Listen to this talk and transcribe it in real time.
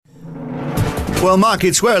Well,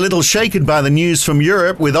 markets were a little shaken by the news from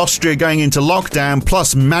Europe, with Austria going into lockdown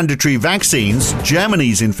plus mandatory vaccines.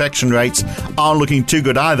 Germany's infection rates aren't looking too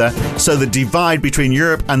good either, so the divide between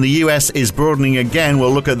Europe and the US is broadening again.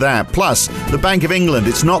 We'll look at that. Plus, the Bank of England,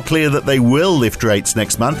 it's not clear that they will lift rates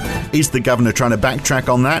next month. Is the governor trying to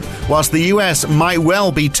backtrack on that? Whilst the US might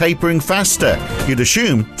well be tapering faster, you'd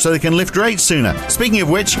assume, so they can lift rates sooner. Speaking of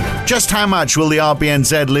which, just how much will the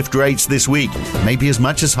RBNZ lift rates this week? Maybe as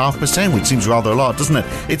much as 0.5%, which seems rather a lot, doesn't it?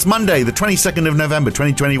 It's Monday, the 22nd of November,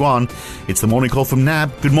 2021. It's the morning call from NAB.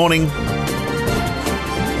 Good morning.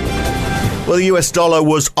 Well, the US dollar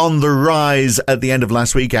was on the rise at the end of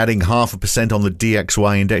last week, adding 0.5% on the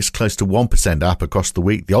DXY index, close to 1% up across the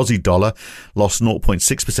week. The Aussie dollar lost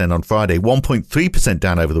 0.6% on Friday, 1.3%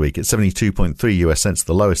 down over the week at 72.3 US cents,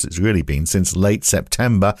 the lowest it's really been since late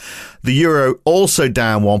September. The euro also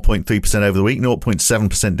down 1.3% over the week,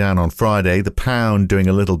 0.7% down on Friday. The pound doing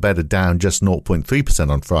a little better, down just 0.3%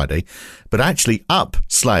 on Friday, but actually up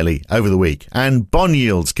slightly over the week. And bond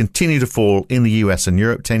yields continue to fall in the US and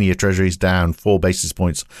Europe. 10-year treasuries down 4 basis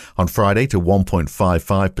points on Friday to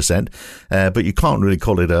 1.55%. But you can't really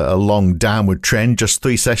call it a long downward trend, just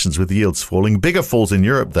 3 sessions with the yields falling. Bigger falls in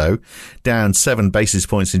Europe, though, down 7 basis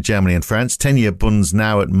points in Germany and France. 10-year bunds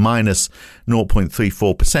now at minus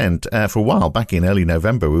 0.34%. For a while, back in early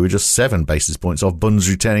November, we were just 7 basis points off bunds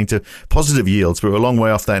returning to positive yields, but we're a long way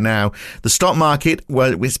off that now. The stock market,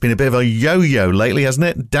 well, it's been a bit of a yo-yo lately, hasn't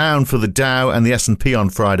it? Down for the Dow and the S&P on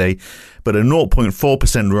Friday, but a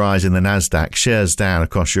 0.4% rise in the Nasdaq. Shares down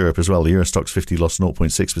across Europe as well. The Euro Stoxx 50 lost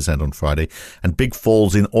 0.6% on Friday, and big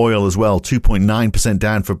falls in oil as well. 2.9%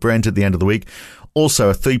 down for Brent at the end of the week. Also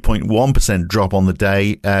a 3.1% drop on the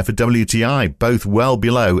day for WTI, both well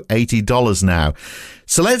below $80 now.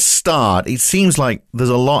 So let's start. It seems like there's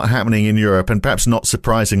a lot happening in Europe, and perhaps not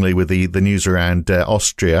surprisingly with the news around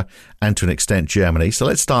Austria and to an extent Germany. So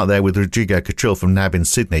let's start there with Rodrigo Catril from NAB in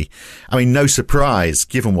Sydney. I mean, no surprise,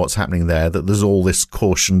 given what's happening there, that there's all this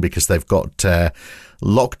caution because they've got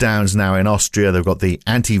lockdowns now in Austria. They've got the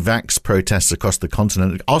anti-vax protests across the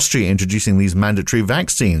continent. Austria introducing these mandatory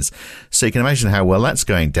vaccines. So you can imagine how well that's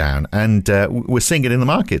going down. And we're seeing it in the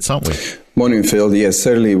markets, aren't we? Morning, Phil. Yes,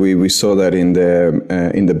 certainly we saw that in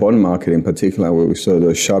the bond market in particular, where we saw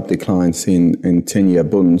those sharp declines in 10-year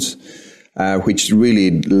bonds, which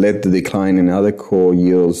really led the decline in other core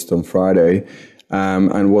yields on Friday.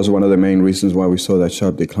 And was one of the main reasons why we saw that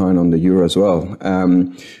sharp decline on the euro as well.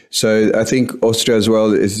 So I think Austria as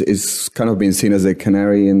well is kind of being seen as a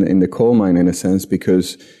canary in the coal mine in a sense,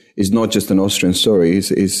 because it's not just an Austrian story.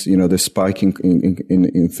 It's the spike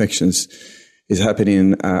in infections is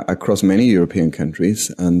happening across many European countries.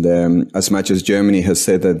 And as much as Germany has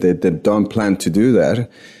said that they don't plan to do that,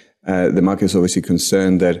 the market is obviously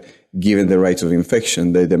concerned that given the rate of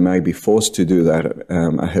infection, they might be forced to do that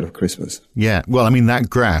ahead of Christmas. Yeah, well, I mean, that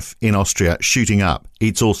graph in Austria shooting up,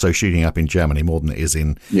 it's also shooting up in Germany more than it is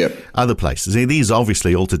in other places. These are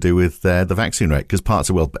obviously all to do with the vaccine rate, because parts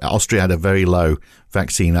of, Austria had a very low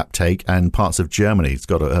vaccine uptake, and parts of Germany have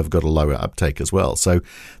got a lower uptake as well. So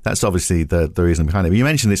that's obviously the reason behind it. But you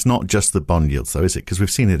mentioned it's not just the bond yields, though, is it? Because we've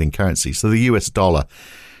seen it in currency. So the US dollar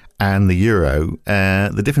and the euro,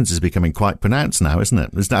 the difference is becoming quite pronounced now, isn't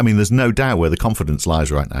it? There's no doubt where the confidence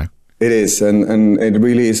lies right now. It is, and it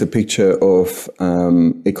really is a picture of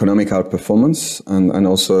economic outperformance, and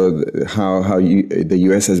also how the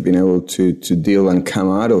US has been able to deal and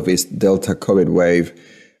come out of this Delta COVID wave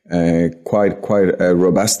quite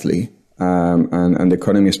robustly, and the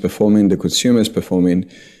economy is performing, the consumer is performing.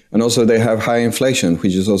 And also they have high inflation,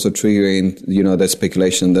 which is also triggering, the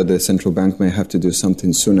speculation that the central bank may have to do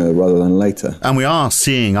something sooner rather than later. And we are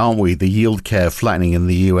seeing, aren't we, the yield curve flattening in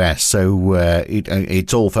the US. So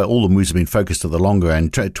it's all the moves have been focused at the longer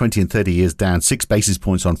end. 20 and 30 years down, 6 basis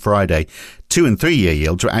points on Friday. 2 and 3 year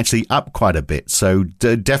yields are actually up quite a bit. So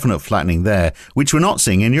definite flattening there, which we're not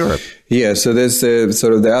seeing in Europe. Yeah, so there's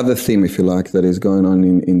sort of the other theme, if you like, that is going on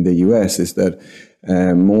in the US is that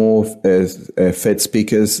more Fed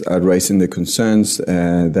speakers are raising the concerns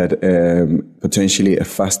that potentially a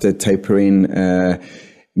faster tapering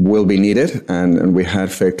will be needed. And we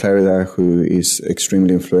had Fed Clarida, who is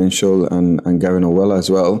extremely influential, and Gavin O'Well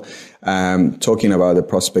as well, talking about the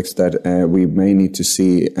prospects that we may need to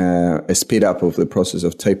see a speed up of the process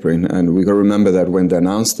of tapering. And we got to remember that when they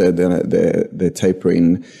announced the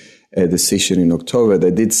tapering decision in October,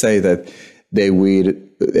 they did say that they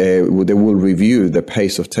will review the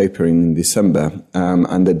pace of tapering in December,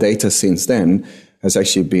 and the data since then has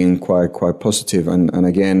actually been quite positive, and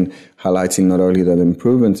again highlighting not only that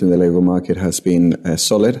improvement in the labour market has been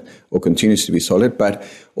solid or continues to be solid, but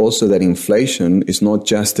also that inflation is not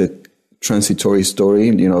just a transitory story,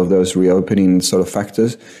 of those reopening sort of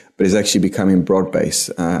factors, but it's actually becoming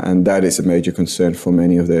broad-based. And that is a major concern for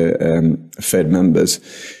many of the Fed members.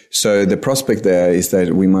 So the prospect there is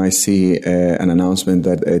that we might see an announcement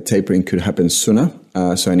that tapering could happen sooner.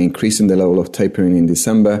 So an increase in the level of tapering in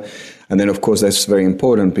December. And then, of course, that's very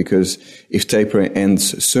important because if tapering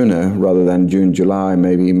ends sooner rather than June, July,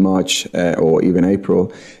 maybe March or even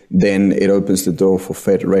April, then it opens the door for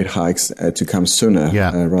Fed rate hikes to come sooner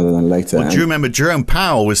rather than later. Well, do you remember Jerome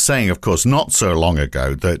Powell was saying, of course, not so long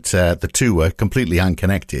ago that the two were completely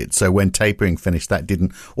unconnected. So when tapering finished, that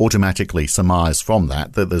didn't automatically surmise from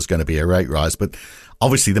that there's going to be a rate rise. But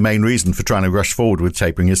obviously, the main reason for trying to rush forward with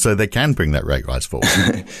tapering is so they can bring that rate rise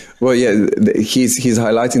forward. Well, yeah, he's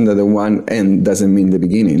highlighting that the one end doesn't mean the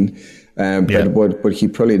beginning. But what he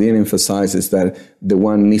probably didn't emphasize is that the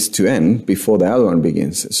one needs to end before the other one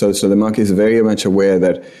begins. So the market is very much aware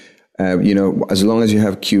that, as long as you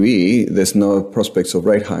have QE, there's no prospects of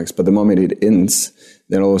rate hikes. But the moment it ends,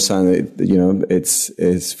 then all of a sudden,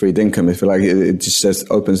 it's free income. If you like, it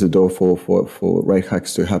just opens the door for rate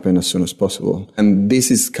hikes to happen as soon as possible. And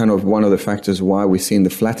this is kind of one of the factors why we're seeing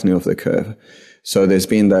the flattening of the curve. So there's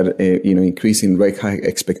been that, increase in rate hike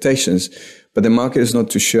expectations, but the market is not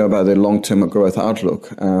too sure about the long-term growth outlook.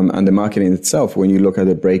 And the market in itself, when you look at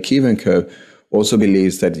the break-even curve, also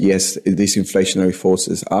believes that, yes, these inflationary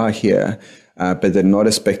forces are here, but they're not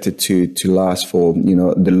expected to last for,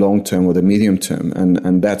 the long term or the medium term.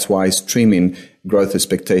 And that's why it's trimming growth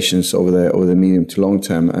expectations over the medium to long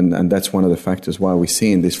term. And that's one of the factors why we're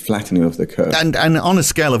seeing this flattening of the curve. And on a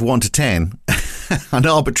scale of 1 to 10, an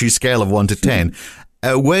arbitrary scale of 1 to 10,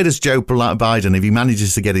 where does Joe Biden, if he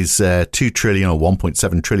manages to get his 2 trillion or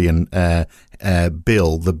 1.7 trillion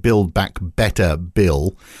bill, the Build Back Better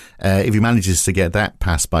bill, if he manages to get that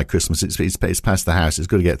passed by Christmas, it's passed the House, it's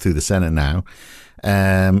got to get through the Senate now. We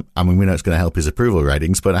know it's going to help his approval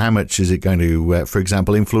ratings, but how much is it going to, for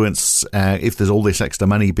example, influence, if there's all this extra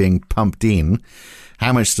money being pumped in,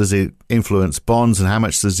 how much does it influence bonds and how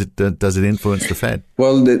much does it influence the Fed?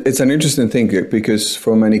 Well, it's an interesting thing because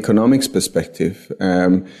from an economics perspective,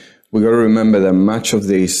 we've got to remember that much of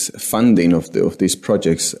this funding of these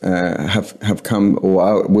projects have come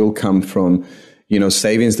or will come from,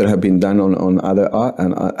 savings that have been done on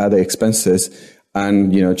other expenses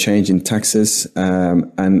and, change in taxes.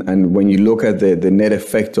 And when you look at the net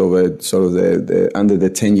effect over sort of the under the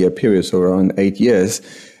 10-year period, so around 8 years,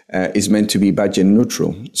 is meant to be budget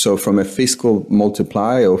neutral. So from a fiscal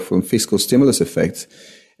multiplier or from fiscal stimulus effects,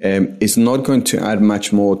 it's not going to add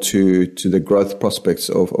much more to the growth prospects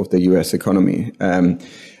of the US economy.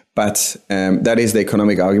 But that is the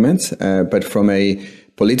economic argument. But from a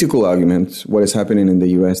political argument, what is happening in the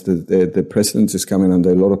US, the president is coming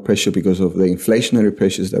under a lot of pressure because of the inflationary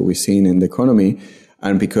pressures that we're seeing in the economy.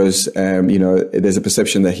 And because, there's a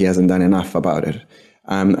perception that he hasn't done enough about it.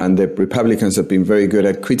 And the Republicans have been very good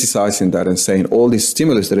at criticizing that and saying all this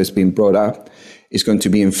stimulus that has been brought up is going to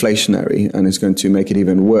be inflationary and it's going to make it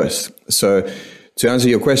even worse. So to answer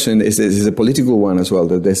your question, is a political one as well,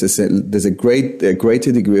 that there's a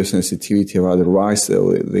greater degree of sensitivity about the rise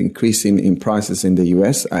or the increase in prices in the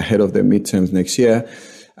US ahead of the midterms next year.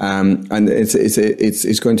 And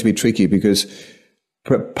it's going to be tricky because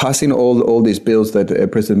passing all these bills that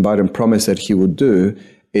President Biden promised that he would do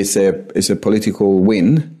is a political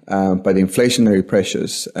win, but the inflationary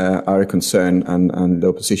pressures are a concern, and the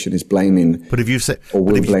opposition is blaming. But if you say,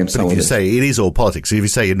 it is all politics, if you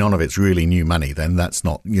say none of it's really new money, then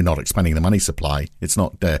you're not expanding the money supply. It's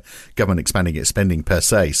not government expanding its spending per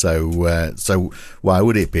se. So why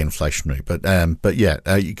would it be inflationary? But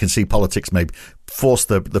you can see politics may force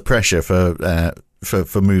the pressure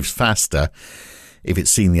for moves faster if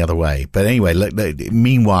it's seen the other way. But anyway,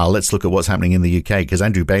 meanwhile, let's look at what's happening in the UK, because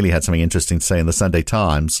Andrew Bailey had something interesting to say in the Sunday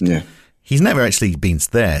Times. Yeah. He's never actually been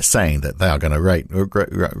there saying that they are going to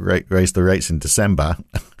raise the rates in December.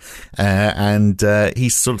 And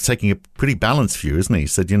he's sort of taking a pretty balanced view, isn't he? He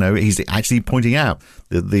said, he's actually pointing out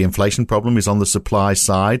that the inflation problem is on the supply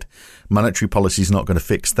side. Monetary policy is not going to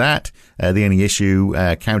fix that. The only issue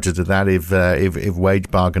counter to that, if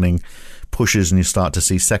wage bargaining pushes and you start to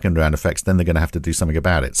see second round effects, then they're going to have to do something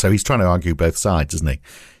about it. So he's trying to argue both sides, isn't he?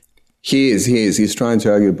 He is. He's trying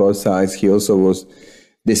to argue both sides. He also was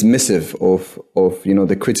dismissive of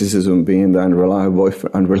the criticism being the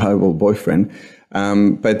unreliable boyfriend.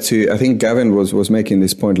 But I think Gavin was making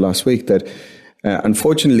this point last week that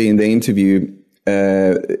unfortunately in the interview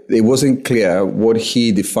it wasn't clear what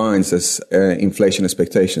he defines as inflation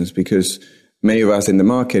expectations, because many of us in the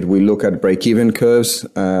market, we look at break-even curves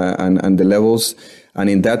and the levels, And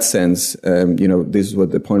in that sense, this is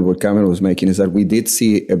what the point what Cameron was making, is that we did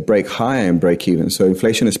see a break higher and break even. So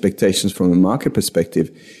inflation expectations from a market perspective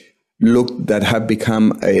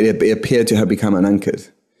it appeared to have become unanchored.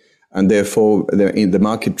 And therefore, the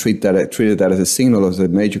market treated that as a signal of a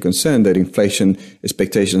major concern that inflation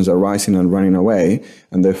expectations are rising and running away,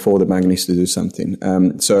 and therefore the bank needs to do something.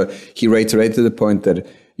 So he reiterated the point that,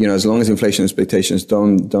 as long as inflation expectations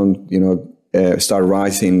don't start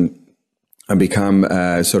rising and become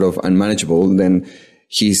sort of unmanageable, then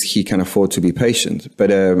he can afford to be patient. But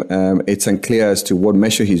it's unclear as to what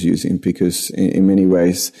measure he's using, because in many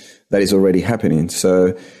ways that is already happening.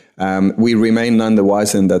 So we remain none the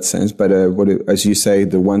wiser in that sense. But as you say,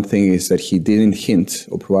 the one thing is that he didn't hint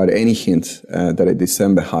or provide any hint that a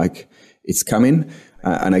December hike is coming.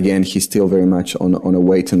 And again, he's still very much on a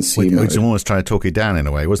wait and see mode. He was almost trying to talk it down in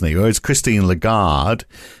a way, wasn't he? Whereas Christine Lagarde,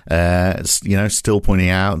 still pointing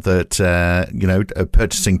out that,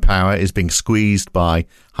 purchasing power is being squeezed by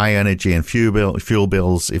high energy and fuel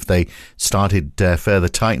bills. If they started further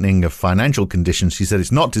tightening of financial conditions, she said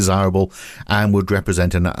it's not desirable and would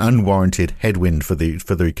represent an unwarranted headwind for the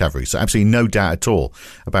recovery. So absolutely no doubt at all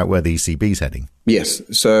about where the ECB is heading. Yes.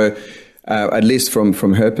 So at least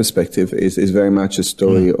from her perspective, is very much a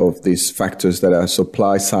story of these factors that are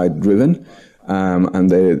supply side driven, and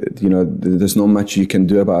there's not much you can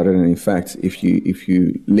do about it. And in fact, if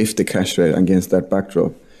you lift the cash rate against that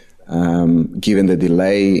backdrop, given the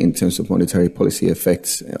delay in terms of monetary policy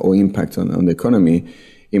effects or impact on the economy,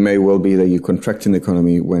 it may well be that you're contracting the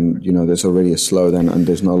economy when there's already a slowdown and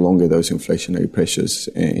there's no longer those inflationary pressures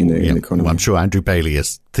in the economy. Well, I'm sure Andrew Bailey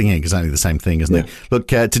is thinking exactly the same thing, isn't he? Look,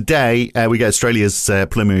 today we get Australia's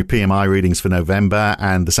preliminary PMI readings for November,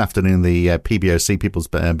 and this afternoon the PBOC, People's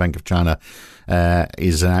Bank of China,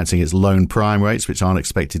 is announcing its loan prime rates, which aren't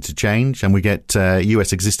expected to change, and we get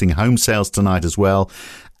US existing home sales tonight as well.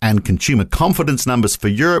 And consumer confidence numbers for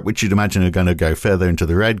Europe, which you'd imagine are going to go further into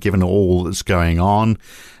the red, given all that's going on.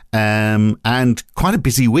 And quite a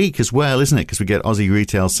busy week as well, isn't it? Because we get Aussie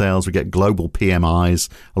retail sales, we get global PMIs,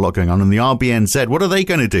 a lot going on. And the RBNZ, what are they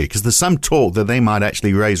going to do? Because there's some talk that they might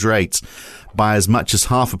actually raise rates by as much as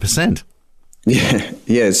 0.5%.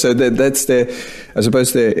 Yeah. So that's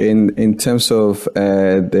in terms of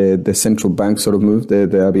the central bank sort of move, the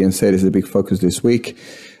RBNZ is a big focus this week.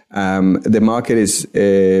 The market is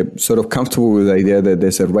sort of comfortable with the idea that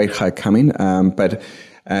there's a rate hike coming, but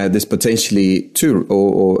there's potentially two,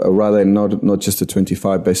 or rather not just a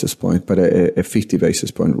 25 basis point, but a 50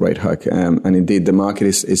 basis point rate hike. And indeed, the market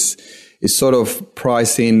is sort of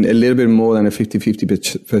pricing a little bit more than a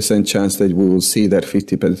 50% chance that we will see that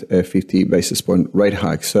 50 basis point rate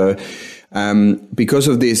hike. So because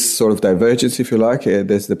of this sort of divergence, if you like,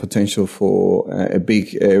 there's the potential for a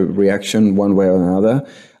big reaction one way or another.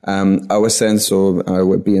 Our sense, or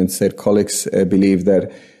our BNZ colleagues believe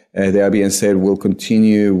that the RBNZ will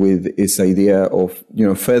continue with its idea of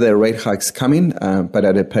further rate hikes coming, but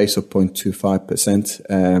at a pace of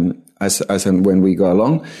 0.25% as and when we go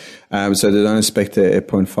along. So they don't expect a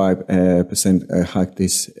 0.5% hike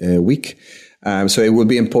this week. So it will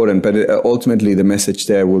be important, but ultimately the message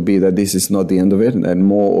there will be that this is not the end of it, and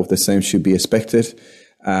more of the same should be expected.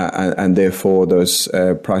 And therefore those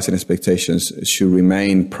pricing expectations should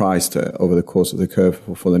remain priced over the course of the curve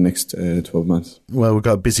for the next 12 months. Well, we've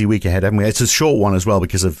got a busy week ahead, haven't we? It's a short one as well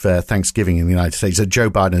because of Thanksgiving in the United States.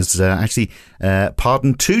 Joe Biden has actually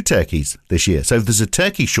pardoned 2 turkeys this year. So if there's a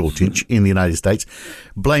turkey shortage in the United States,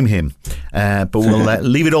 blame him. But we'll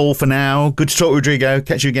leave it all for now. Good to talk, Rodrigo.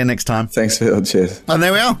 Catch you again next time. Thanks, Phil. Cheers. And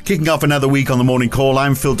there we are, kicking off another week on The Morning Call.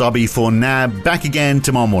 I'm Phil Dobbie for NAB. Back again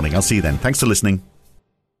tomorrow morning. I'll see you then. Thanks for listening.